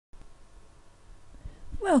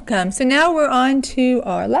Welcome. So now we're on to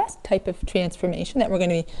our last type of transformation that we're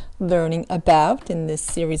going to be learning about in this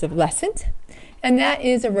series of lessons, and that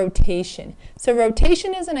is a rotation. So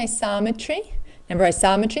rotation is an isometry. Remember,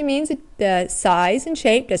 isometry means the size and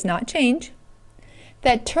shape does not change.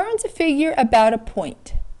 That turns a figure about a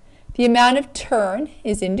point. The amount of turn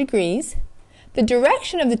is in degrees. The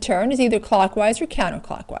direction of the turn is either clockwise or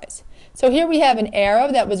counterclockwise. So here we have an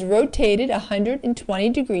arrow that was rotated 120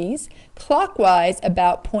 degrees clockwise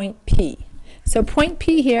about point P. So point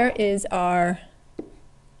P here is our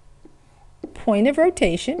point of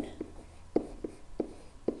rotation.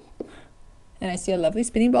 And I see a lovely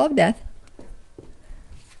spinning ball of death.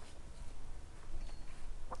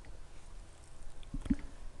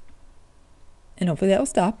 And hopefully that will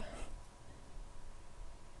stop.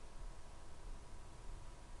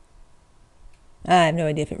 I have no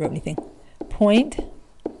idea if it wrote anything. Point,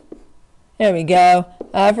 there we go,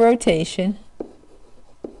 of rotation.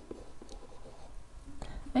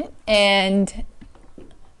 Right. And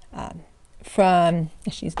from,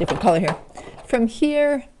 let's use a different color here, from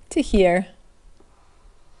here to here,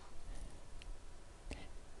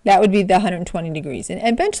 that would be the 120 degrees. And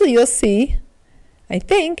eventually you'll see, I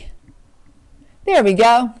think, there we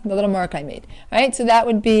go, the little mark I made. All right, so that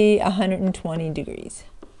would be 120 degrees.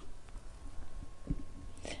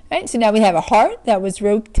 Right, so now we have a heart that was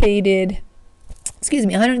rotated,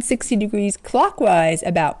 160 degrees clockwise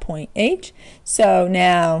about point H. So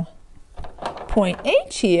now point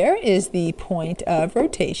H here is the point of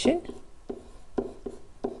rotation.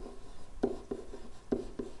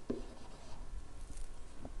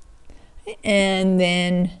 And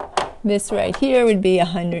then this right here would be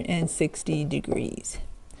 160 degrees.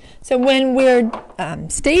 So when we're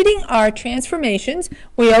stating our transformations,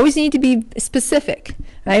 we always need to be specific,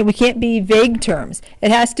 right? We can't be vague terms.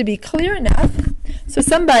 It has to be clear enough so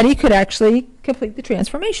somebody could actually complete the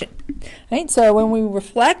transformation, right? So when we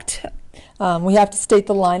reflect, we have to state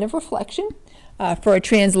the line of reflection. For a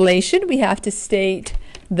translation, we have to state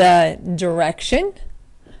the direction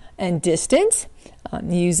and distance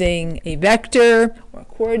using a vector or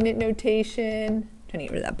coordinate notation. Trying to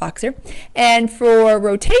get rid of that box here. And for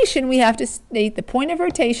rotation, we have to state the point of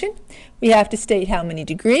rotation, we have to state how many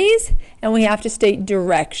degrees, and we have to state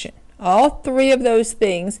direction. All three of those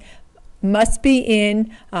things must be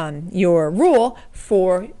in your rule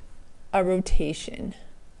for a rotation.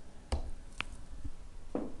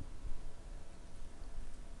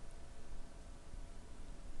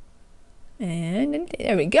 And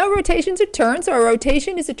there we go. Rotations are turns. So a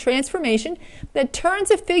rotation is a transformation that turns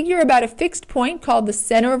a figure about a fixed point called the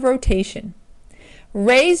center of rotation.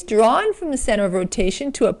 Rays drawn from the center of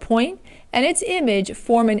rotation to a point and its image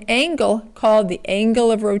form an angle called the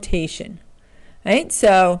angle of rotation. Right?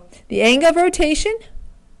 So the angle of rotation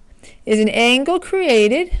is an angle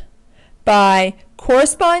created by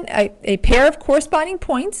a pair of corresponding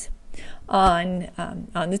points on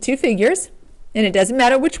the two figures. And it doesn't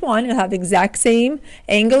matter which one, it'll have the exact same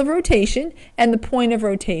angle of rotation and the point of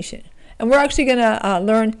rotation. And we're actually going to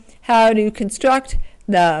learn how to construct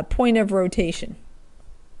the point of rotation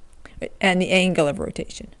and the angle of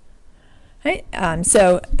rotation. Right?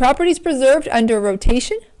 So properties preserved under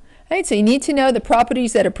rotation. Right? So you need to know the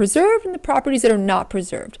properties that are preserved and the properties that are not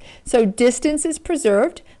preserved. So distance is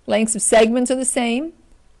preserved, lengths of segments are the same,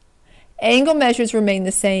 angle measures remain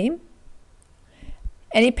the same,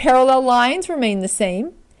 any parallel lines remain the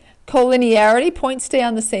same. Collinearity, points stay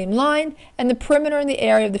on the same line, and the perimeter and the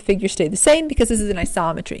area of the figure stay the same because this is an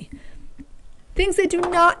isometry. Things that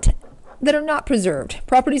are not preserved,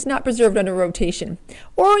 properties not preserved under rotation.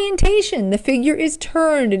 Orientation, the figure is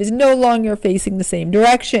turned, it is no longer facing the same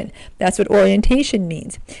direction. That's what orientation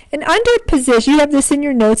means. And under position, you have this in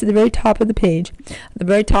your notes at the very top of the page, at the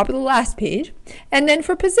very top of the last page. And then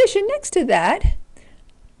for position next to that,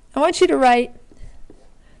 I want you to write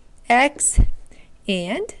X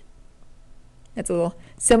and, that's a little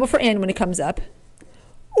symbol for and when it comes up,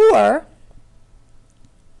 or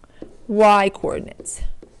Y coordinates.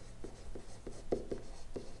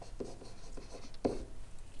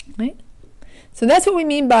 Right? So that's what we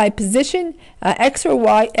mean by position, X or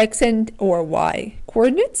Y, X and or Y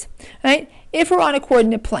coordinates, right? If we're on a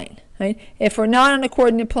coordinate plane, right? If we're not on a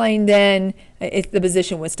coordinate plane, then the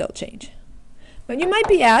position would still change. But you might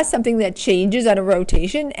be asked something that changes on a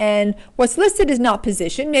rotation, and what's listed is not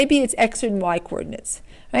position. Maybe it's X and Y coordinates,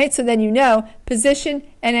 right? So then you know position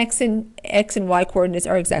and X and Y coordinates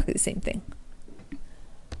are exactly the same thing.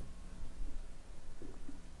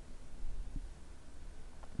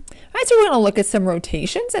 All right, so we're going to look at some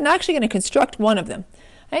rotations, and I'm actually going to construct one of them.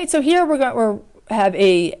 All right, so here we have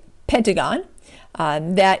a pentagon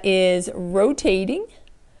that is rotating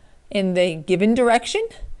in the given direction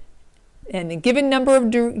and the given number of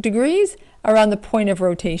degrees around the point of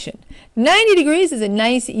rotation. 90 degrees is a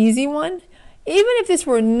nice, easy one. Even if this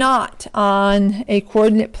were not on a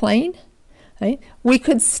coordinate plane, right, we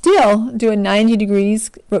could still do a 90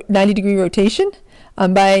 degree rotation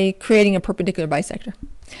by creating a perpendicular bisector.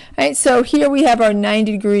 Right, so here we have our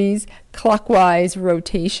 90 degrees clockwise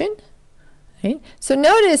rotation. Right? So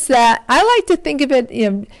notice that I like to think of it,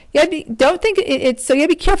 you gotta be, don't think it's, so you gotta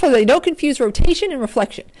be careful that you don't confuse rotation and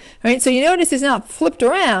reflection. Right? So you notice it's not flipped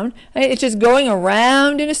around, right? It's just going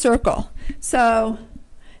around in a circle. So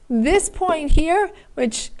this point here,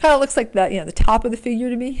 which kind of looks like the, the top of the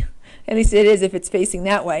figure to me, at least it is if it's facing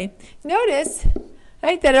that way. Notice,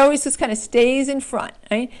 right, that it always just kind of stays in front.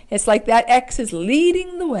 Right? It's like that X is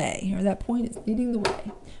leading the way, or that point is leading the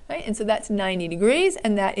way. Right? And so that's 90 degrees,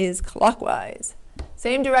 and that is clockwise.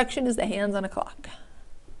 Same direction as the hands on a clock.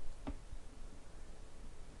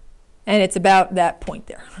 And it's about that point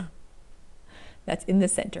there. That's in the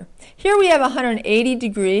center. Here we have a 180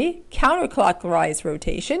 degree counterclockwise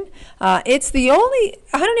rotation. It's the only,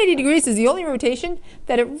 180 degrees is the only rotation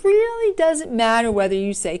that it really doesn't matter whether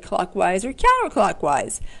you say clockwise or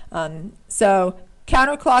counterclockwise. So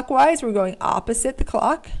counterclockwise, we're going opposite the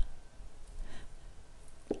clock.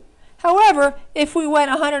 However, if we went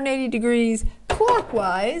 180 degrees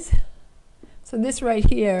clockwise, so this right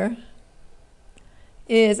here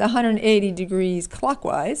is 180 degrees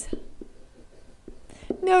clockwise,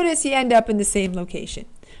 notice you end up in the same location.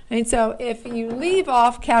 And so if you leave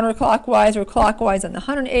off counterclockwise or clockwise on the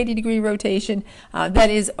 180 degree rotation, that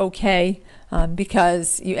is okay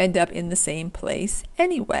because you end up in the same place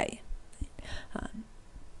anyway. All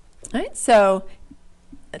right, so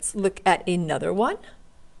let's look at another one.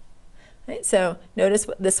 Right, so notice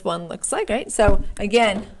what this one looks like, right? So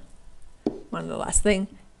again, one of the last thing.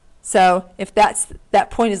 So if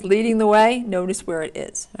that point is leading the way, notice where it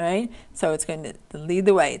is, right? So it's going to lead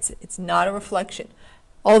the way. It's not a reflection.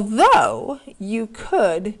 Although you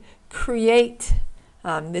could create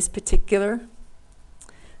this particular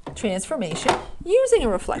transformation using a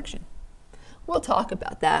reflection. We'll talk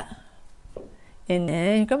about that. And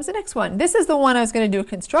then here comes the next one. This is the one I was going to do a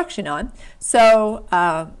construction on.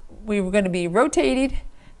 So we were going to be rotated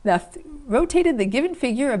the given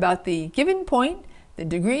figure about the given point, the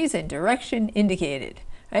degrees and direction indicated.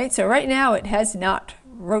 Right? So right now it has not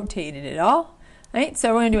rotated at all. Right?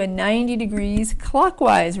 So we're going to do a 90 degrees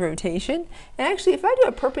clockwise rotation. And actually, if I do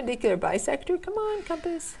a perpendicular bisector, come on,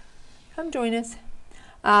 compass, come join us.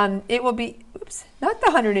 It will be, oops, not the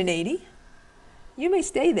 180. You may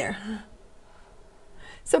stay there.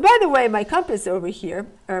 So by the way, my compass over here,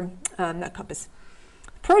 not compass,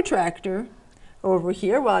 protractor over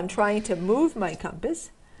here, while I'm trying to move my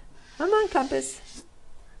compass. Come on, compass.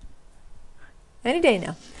 Any day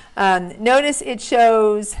now. Notice it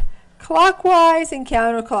shows clockwise and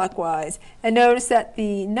counterclockwise. And notice that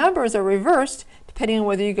the numbers are reversed depending on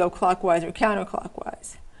whether you go clockwise or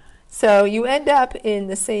counterclockwise. So you end up in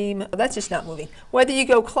the same, oh, that's just not moving. Whether you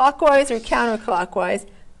go clockwise or counterclockwise,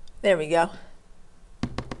 there we go.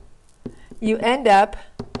 You end up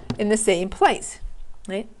in the same place.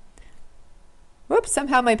 Right? Whoops,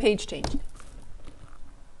 somehow my page changed.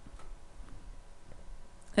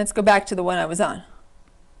 Let's go back to the one I was on.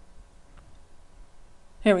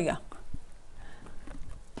 Here we go.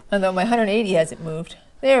 Although my 180 hasn't moved.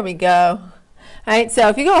 There we go. All right, so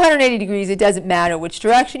if you go 180 degrees, it doesn't matter which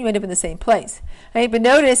direction, you end up in the same place. All right, but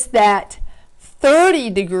notice that 30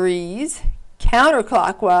 degrees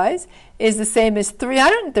counterclockwise is the same as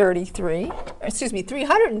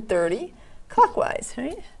 330 clockwise,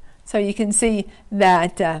 right? So you can see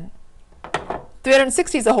that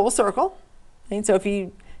 360 is a whole circle. And so if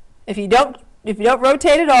you don't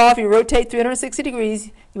rotate at all, if you rotate 360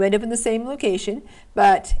 degrees, you end up in the same location.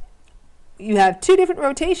 But you have two different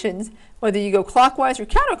rotations, whether you go clockwise or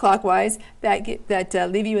counterclockwise,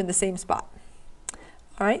 that leave you in the same spot.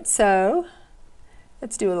 All right, so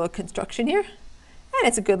let's do a little construction here. And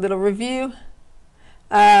it's a good little review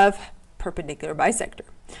of perpendicular bisector.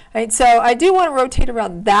 Right, so I do want to rotate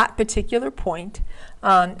around that particular point.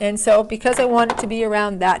 And so because I want it to be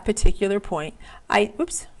around that particular point, I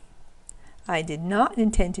did not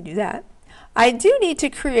intend to do that. I do need to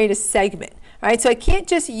create a segment. Right, so I can't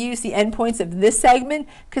just use the endpoints of this segment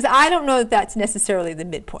because I don't know that that's necessarily the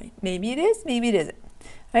midpoint. Maybe it is, maybe it isn't.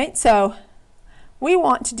 Right, so we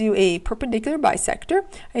want to do a perpendicular bisector.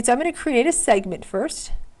 Right, so I'm going to create a segment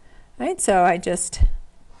first. Right, so I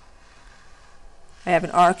have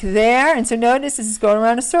an arc there, and so notice this is going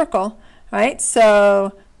around a circle. Right,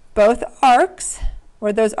 so both arcs,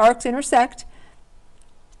 where those arcs intersect,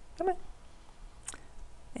 come on,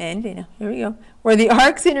 and here we go, where the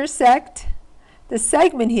arcs intersect the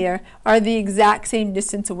segment here are the exact same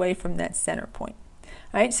distance away from that center point.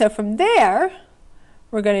 All right, so from there,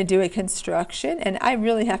 we're going to do a construction, and I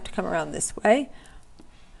really have to come around this way.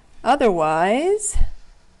 Otherwise,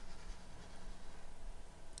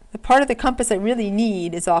 the part of the compass I really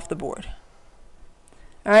need is off the board.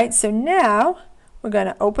 All right, so now we're going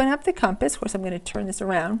to open up the compass. Of course, I'm going to turn this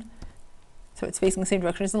around so it's facing the same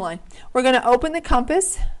direction as the line. We're going to open the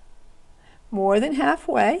compass more than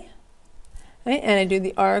halfway, right? And I do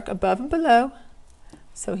the arc above and below.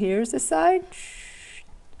 So here's the side.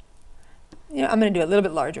 You know, I'm going to do it a little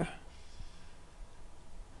bit larger.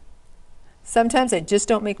 Sometimes I just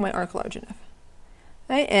don't make my arc large enough.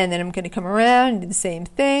 Right? And then I'm going to come around and do the same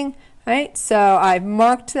thing. Right? So I've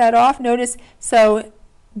marked that off. Notice, so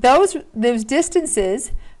those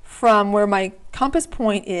distances from where my compass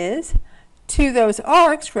point is to those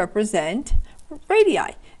arcs represent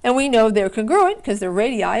radii. And we know they're congruent because they're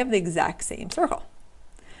radii of the exact same circle.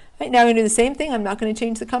 Right, now I'm going to do the same thing. I'm not going to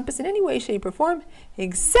change the compass in any way, shape, or form,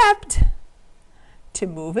 except to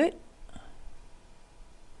move it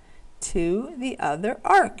to the other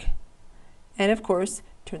arc. And of course,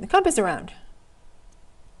 turn the compass around.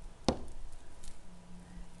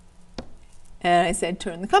 And I said,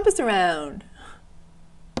 turn the compass around.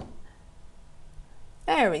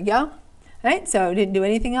 There we go. All right, so didn't do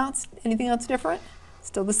anything else different.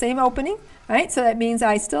 Still the same opening. All right, so that means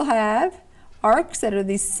I still have arcs that are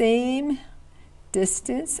the same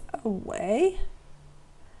distance away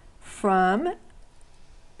from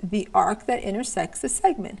the arc that intersects the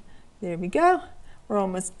segment. There we go. We're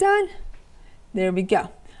almost done. There we go.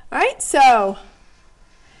 All right, so,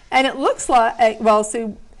 and it looks like, well,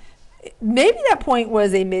 so maybe that point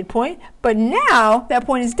was a midpoint, but now that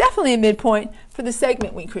point is definitely a midpoint for the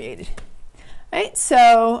segment we created. All right,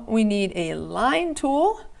 so we need a line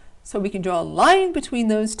tool so we can draw a line between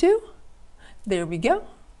those two. There we go.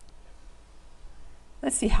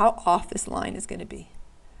 Let's see how off this line is going to be.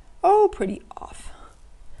 Oh, pretty off.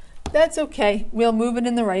 That's okay. We'll move it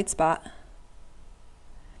in the right spot.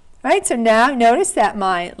 All right, so now notice that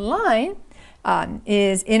my line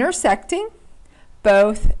is intersecting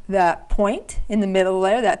both the point in the middle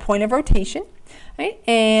layer, that point of rotation, right,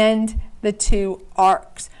 and the two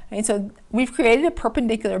arcs. Right, so we've created a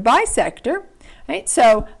perpendicular bisector. Right,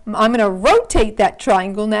 so I'm going to rotate that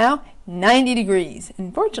triangle now 90 degrees.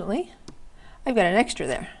 Unfortunately, I've got an extra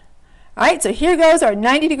there. All right, so here goes our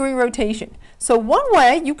 90-degree rotation. So one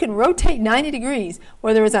way you can rotate 90 degrees,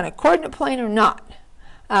 whether it's on a coordinate plane or not,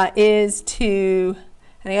 is to,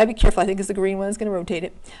 and I gotta be careful, I think it's the green one that's gonna rotate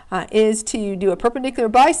it, is to do a perpendicular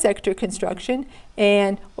bisector construction.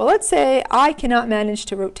 And, well, let's say I cannot manage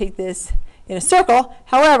to rotate this in a circle.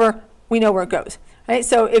 However, we know where it goes. Right?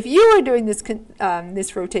 So if you were doing this,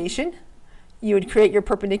 this rotation, you would create your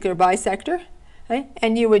perpendicular bisector, right?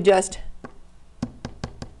 And you would just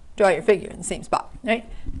draw your figure in the same spot, right?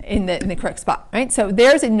 In the correct spot, right? So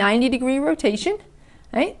there's a 90-degree rotation,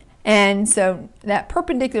 right? And so that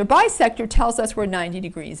perpendicular bisector tells us where 90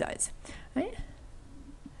 degrees is, right?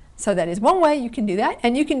 So that is one way you can do that.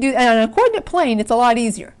 And you can do, and on a coordinate plane, it's a lot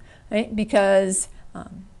easier, right? Because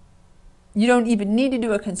you don't even need to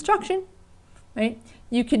do a construction, right?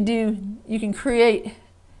 You can create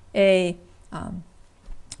a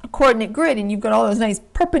coordinate grid, and you've got all those nice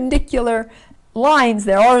perpendicular lines,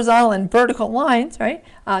 they're horizontal and vertical lines, right,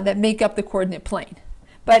 that make up the coordinate plane.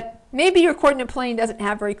 But maybe your coordinate plane doesn't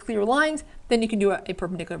have very clear lines, then you can do a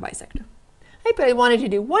perpendicular bisector. Right, but I wanted to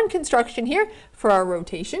do one construction here for our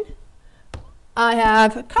rotation. I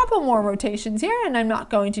have a couple more rotations here, and I'm not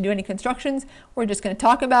going to do any constructions. We're just going to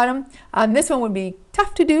talk about them. This one would be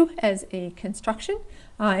tough to do as a construction.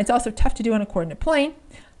 It's also tough to do on a coordinate plane.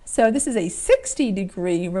 So this is a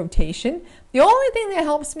 60-degree rotation. The only thing that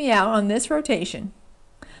helps me out on this rotation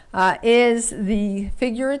is the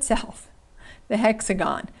figure itself, the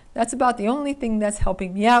hexagon. That's about the only thing that's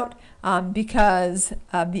helping me out because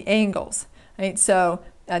of the angles. Right? So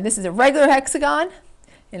this is a regular hexagon.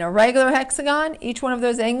 In a regular hexagon, each one of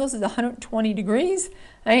those angles is 120 degrees.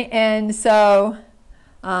 Right? And so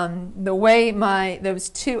the way those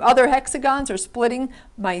two other hexagons are splitting,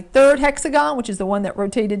 my third hexagon, which is the one that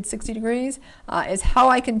rotated 60 degrees, is how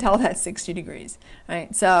I can tell that's 60 degrees.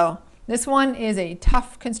 Right? So this one is a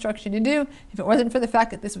tough construction to do if it wasn't for the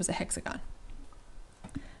fact that this was a hexagon.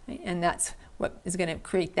 Right? And that's what is going to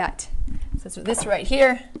create that. So this right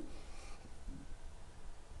here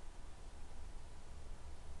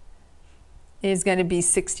is going to be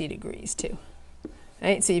 60 degrees too.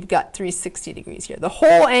 Right, so you've got 360 degrees here. The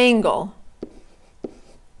whole angle,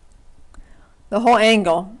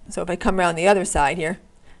 so if I come around the other side here,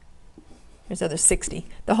 Here's another 60.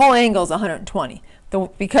 The whole angle is 120.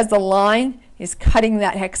 Because the line is cutting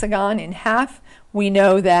that hexagon in half, we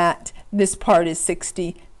know that this part is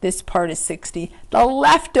 60, this part is 60. The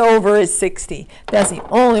leftover is 60. That's the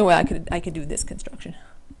only way I could do this construction,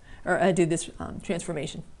 or do this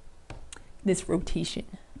transformation, this rotation.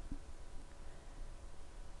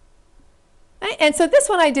 Right? And so this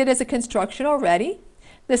one I did as a construction already.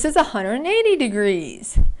 This is 180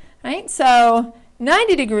 degrees. Right? So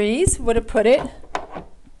 90 degrees would have put it,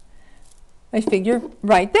 my figure,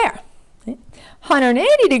 right there. Right?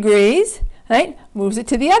 180 degrees, right, moves it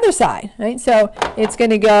to the other side. Right? So it's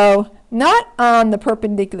going to go not on the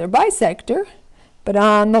perpendicular bisector, but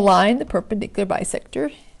on the line the perpendicular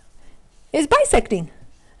bisector is bisecting.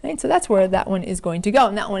 Right? So that's where that one is going to go,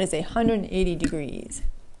 and that one is 180 degrees.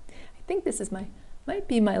 I think this is might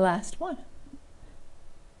be my last one.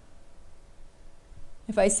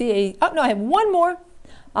 If I see oh no, I have one more.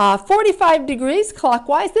 45 degrees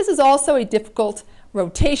clockwise. This is also a difficult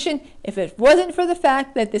rotation if it wasn't for the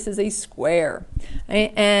fact that this is a square.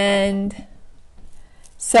 Right? And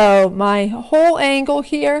so my whole angle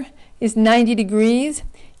here is 90 degrees.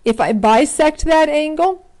 If I bisect that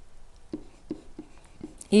angle,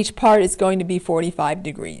 each part is going to be 45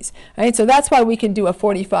 degrees. Right? So that's why we can do a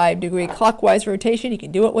 45-degree clockwise rotation. You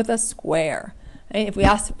can do it with a square. Right? If we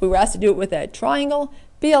were asked to do it with a triangle,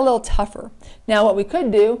 be a little tougher. Now what we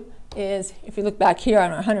could do is, if you look back here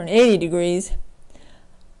on our 180 degrees,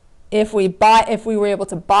 if we were able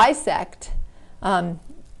to bisect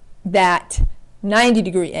that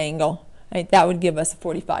 90-degree angle, right, that would give us a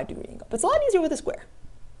 45-degree angle. But it's a lot easier with a square,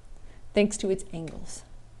 thanks to its angles.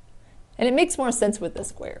 And it makes more sense with the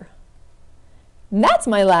square. And that's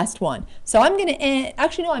my last one. So I'm going to end,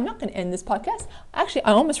 actually no, I'm not going to end this podcast. Actually,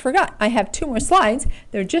 I almost forgot. I have 2 more slides.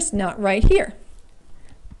 They're just not right here.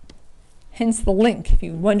 Hence the link. If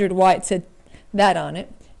you wondered why it said that on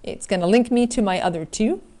it, it's going to link me to my other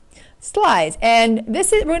 2 slides. And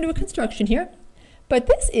this is, we're going to do a construction here, but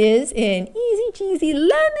this is an easy cheesy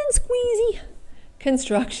lemon squeezy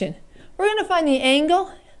construction. We're going to find the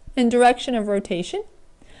angle and direction of rotation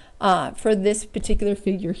for this particular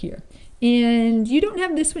figure here. And you don't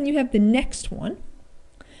have this one, you have the next one.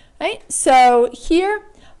 Right? So here,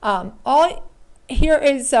 here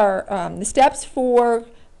is our the steps for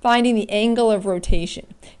finding the angle of rotation.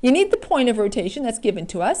 You need the point of rotation that's given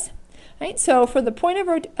to us. Right? So for the point of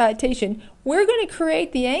rotation, we're going to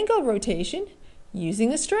create the angle of rotation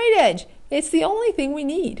using a straight edge. It's the only thing we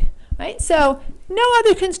need. Right? So no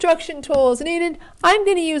other construction tool is needed. I'm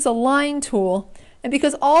going to use a line tool. And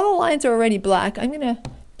because all the lines are already black, I'm going to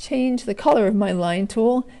change the color of my line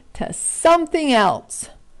tool to something else.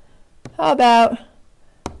 How about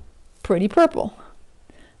pretty purple?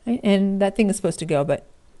 Right? And that thing is supposed to go, but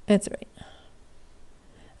that's all right.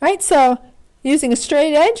 All right, so using a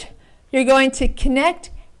straight edge, you're going to connect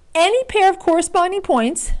any pair of corresponding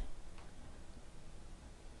points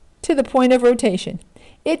to the point of rotation.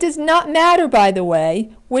 It does not matter, by the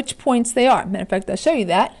way, which points they are. Matter of fact, I'll show you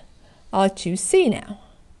that. I'll choose C now.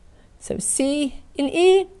 So C and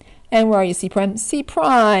E, and where are you, C prime? C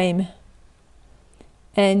prime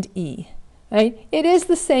and E. Right? It is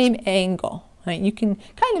the same angle. Right? You can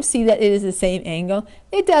kind of see that it is the same angle.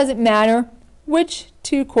 It doesn't matter which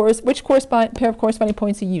pair of corresponding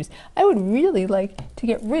points you use. I would really like to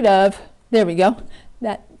get rid of, there we go,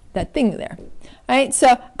 that thing there. All right, so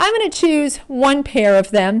I'm going to choose one pair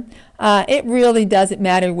of them. It really doesn't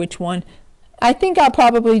matter which one. I think I'll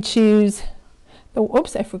probably choose the,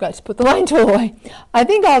 oops, I forgot to put the line tool away. I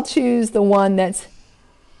think I'll choose the one that's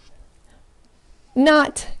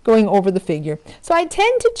not going over the figure. So I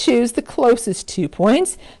tend to choose the closest 2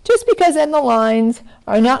 points just because then the lines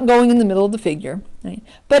are not going in the middle of the figure. Right?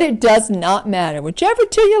 But it does not matter. Whichever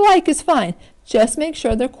 2 you like is fine. Just make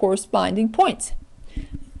sure they're corresponding points.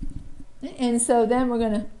 And so then we're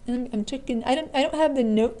going to, I'm checking, I don't have the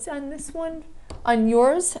notes on this one, on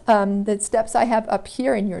yours, the steps I have up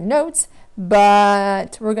here in your notes,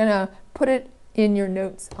 but we're going to put it in your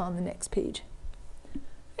notes on the next page.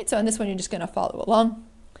 Right, so on this one you're just going to follow along.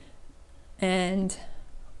 And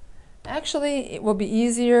actually it will be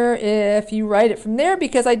easier if you write it from there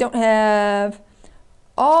because I don't have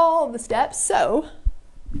all the steps. So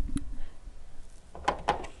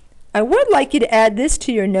I would like you to add this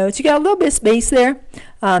to your notes. You got a little bit of space there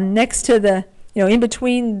next to the, in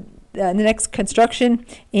between the next construction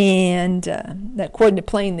and that coordinate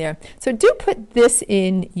plane there. So do put this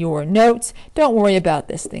in your notes. Don't worry about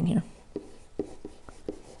this thing here.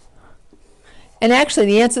 And actually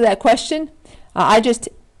the answer to that question, I just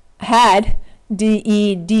had D,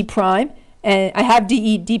 E, D prime, and I have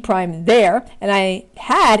DE, D prime there, and I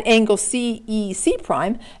had angle CE, C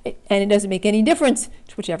prime, and it doesn't make any difference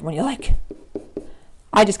to whichever one you like.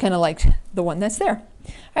 I just kind of liked the one that's there.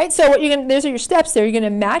 All right, so what you're gonna, those are your steps there. You're going to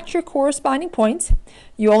match your corresponding points.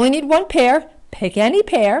 You only need one pair. Pick any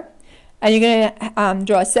pair, and you're going to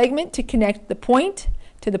draw a segment to connect the point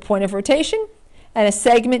to the point of rotation, and a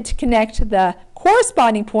segment to connect the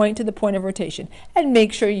corresponding point to the point of rotation, and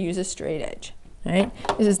make sure you use a straight edge. All right,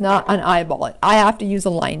 this is not an eyeball it. I have to use a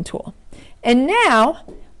line tool. And now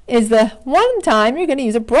is the one time you're going to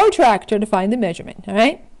use a protractor to find the measurement. All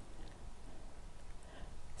right,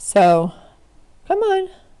 so come on.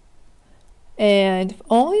 And if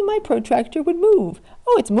only my protractor would move.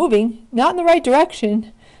 Oh, it's moving. Not in the right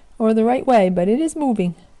direction or the right way, but it is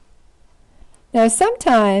moving. Now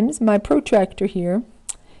sometimes my protractor here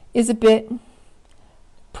is a bit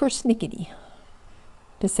persnickety,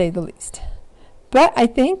 to say the least. But I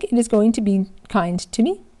think it is going to be kind to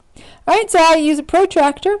me. All right, so I use a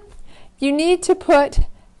protractor. You need to put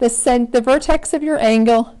the vertex of your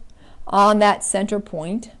angle on that center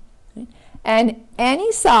point, okay, and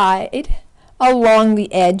any side along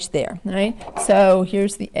the edge there. All right, so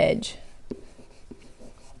here's the edge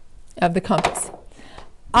of the compass.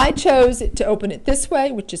 I chose to open it this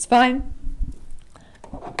way, which is fine,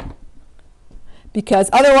 because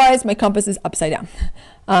otherwise my compass is upside down,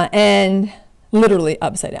 and literally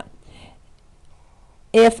upside down.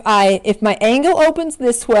 If my angle opens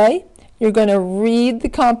this way, you're going to read the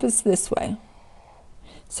compass this way.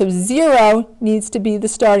 So 0 needs to be the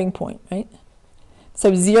starting point, right?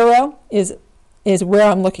 So 0 is where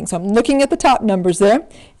I'm looking. So I'm looking at the top numbers there.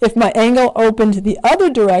 If my angle opened the other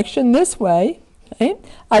direction this way, okay,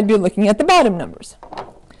 I'd be looking at the bottom numbers.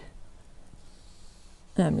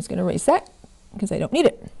 I'm just going to erase that because I don't need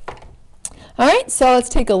it. All right, so let's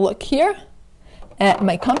take a look here at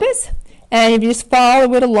my compass. And if you just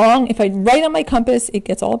follow it along, if I write on my compass, it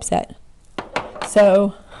gets all upset.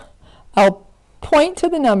 So I'll point to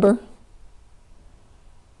the number.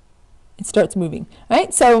 It starts moving. All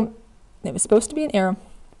right, so it was supposed to be an arrow.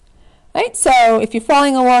 All right, so if you're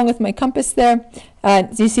following along with my compass there, do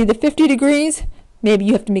you see the 50 degrees? Maybe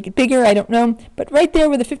you have to make it bigger, I don't know. But right there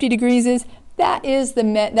where the 50 degrees is, that is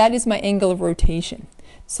my angle of rotation.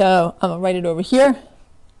 So I'm going to write it over here.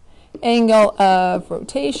 Angle of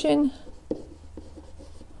rotation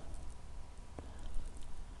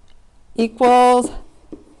equals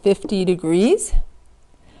 50 degrees.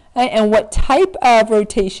 Right, and what type of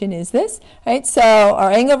rotation is this? Right, so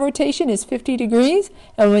our angle of rotation is 50 degrees,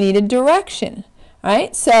 and we need a direction.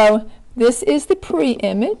 Right, so this is the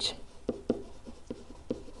pre-image,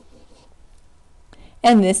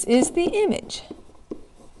 and this is the image.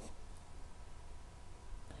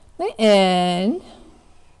 Right, and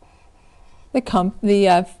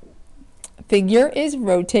the figure is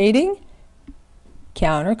rotating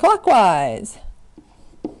counterclockwise,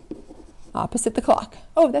 opposite the clock.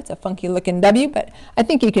 Oh, that's a funky looking W, but I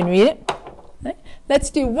think you can read it. Right. Let's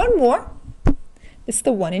do one more. This is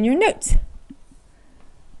the one in your notes.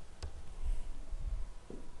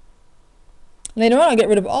 Later on, I'll get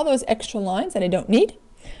rid of all those extra lines that I don't need.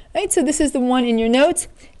 Right, so this is the one in your notes,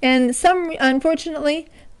 and unfortunately,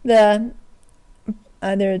 the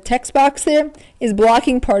text box there is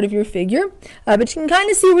blocking part of your figure, but you can kind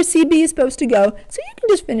of see where CB is supposed to go, so you can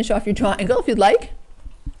just finish off your triangle if you'd like.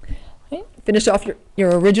 Okay, finish off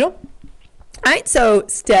your original. All right, so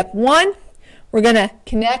step 1, we're going to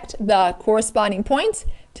connect the corresponding points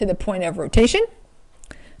to the point of rotation.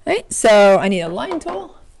 All right, so I need a line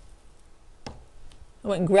tool. I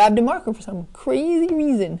went and grabbed a marker for some crazy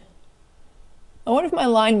reason. I wonder if my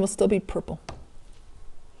line will still be purple.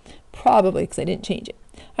 Probably, because I didn't change it.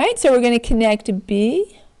 All right, so we're going to connect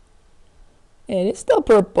B. It is still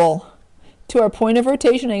purple. To our point of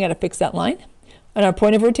rotation, I got to fix that line. And our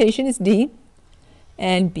point of rotation is D.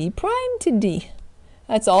 And B prime to D.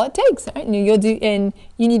 That's all it takes. All right, and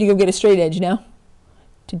you need to go get a straight edge now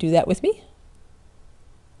to do that with me.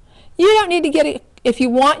 You don't need to get it. If you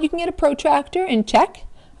want, you can get a protractor and check.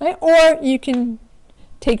 Right? Or you can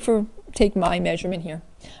take my measurement here.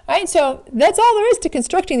 All right, so that's all there is to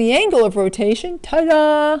constructing the angle of rotation.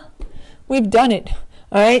 Ta-da! We've done it.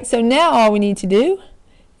 All right, so now all we need to do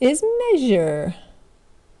is measure.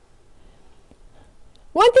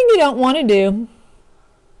 One thing you don't want to do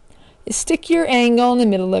is stick your angle in the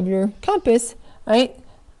middle of your compass, right?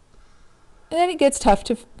 And then it gets tough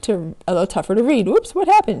a little tougher to read. Whoops, what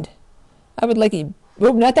happened? I would like it.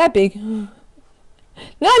 Oh, not that big.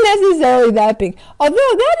 Not necessarily that big, although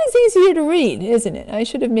that is easier to read, isn't it? I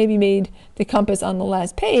should have maybe made the compass on the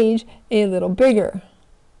last page a little bigger.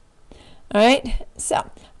 All right, so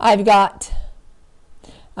I've got,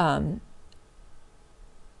 oops,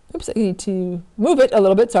 I need to move it a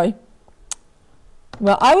little bit, sorry.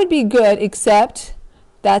 Well, I would be good, except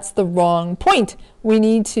that's the wrong point. We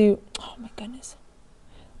need to, oh my goodness.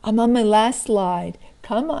 I'm on my last slide.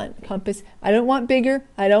 Come on, compass. I don't want bigger.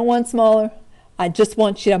 I don't want smaller. I just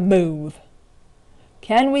want you to move.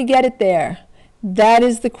 Can we get it there? That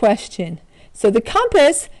is the question. So the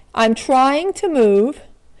compass, I'm trying to move.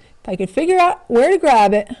 If I could figure out where to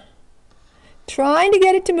grab it, trying to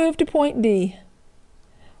get it to move to point D.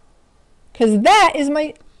 Because that is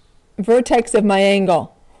my vertex of my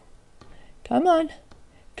angle. Come on.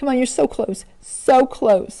 Come on, you're so close. So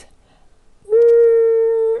close.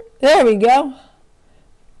 There we go.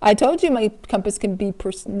 I told you my compass can be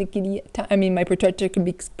persnickety at times. I mean, my protractor can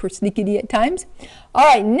be persnickety at times. All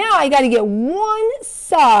right, now I got to get one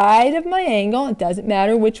side of my angle. It doesn't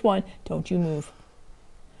matter which one. Don't you move.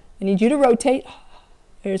 I need you to rotate.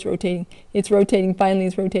 It's rotating. It's rotating. Finally,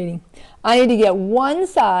 it's rotating. I need to get one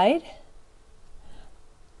side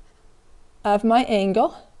of my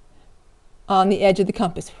angle on the edge of the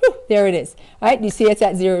compass. Whew, there it is. All right, you see it's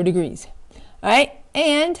at 0 degrees. All right,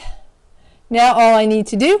 and now all I need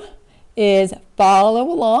to do is follow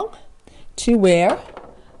along to where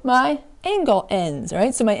my angle ends. All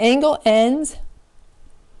right, so my angle ends,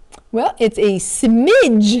 well, it's a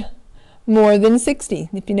smidge more than 60.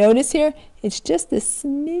 If you notice here, it's just a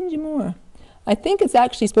smidge more. I think it's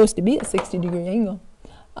actually supposed to be a 60-degree angle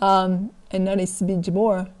and not a smidge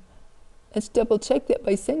more. Let's double check that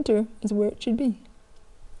my center is where it should be.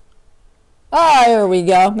 Ah, there we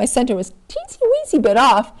go. My center was teensy-weensy bit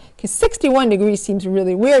off because 61 degrees seems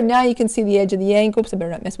really weird. Now you can see the edge of the angle. Oops, I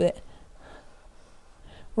better not mess with it.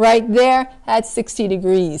 Right there, that's 60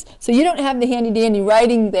 degrees. So you don't have the handy-dandy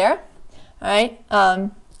writing there, all right?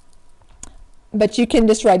 But you can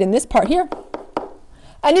just write in this part here.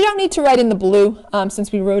 And you don't need to write in the blue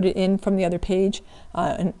since we wrote it in from the other page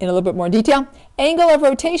in a little bit more detail. Angle of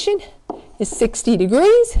rotation is 60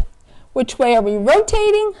 degrees. Which way are we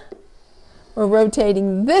rotating? We're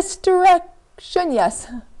rotating this direction, yes.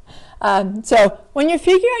 So when you're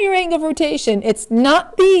figuring out your angle of rotation, it's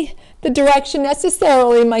not the direction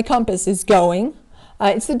necessarily my compass is going.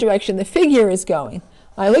 It's the direction the figure is going.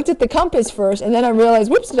 I looked at the compass first, and then I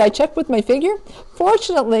realized, whoops, did I check with my figure?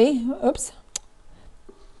 Fortunately, oops.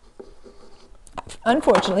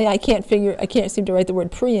 Unfortunately, I can't seem to write the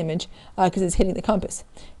word pre-image because it's hitting the compass.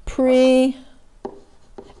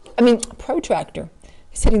 Protractor.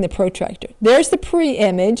 It's hitting the protractor. There's the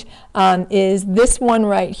pre-image, is this one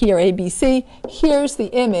right here, ABC. Here's the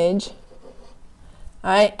image.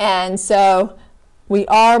 All right, and so we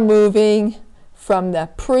are moving from the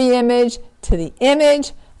pre-image to the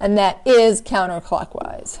image, and that is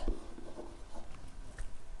counterclockwise.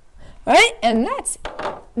 All right, and that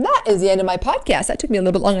is the end of my podcast. That took me a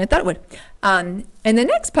little bit longer than I thought it would. In the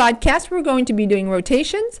next podcast, we're going to be doing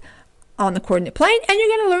rotations on the coordinate plane, and you're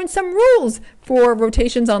going to learn some rules for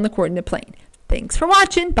rotations on the coordinate plane. Thanks for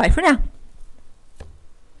watching. Bye for now.